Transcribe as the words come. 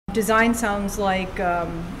Design sounds like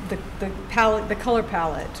the color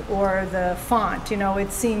palette or the font. You know,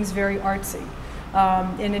 it seems very artsy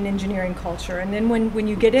in an engineering culture. And then when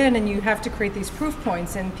you get in and you have to create these proof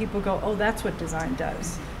points, and people go, "Oh, that's what design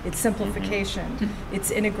does. It's simplification.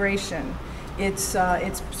 It's integration. It's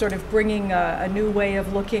sort of bringing a new way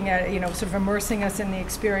of looking at, you know, sort of immersing us in the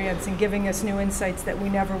experience and giving us new insights that we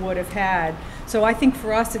never would have had." So I think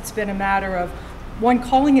for us, it's been a matter of, one,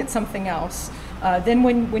 calling it something else. Then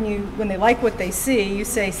when they like what they see, you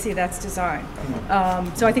say, "See, that's design."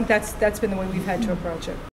 So I think that's been the way we've had to approach it.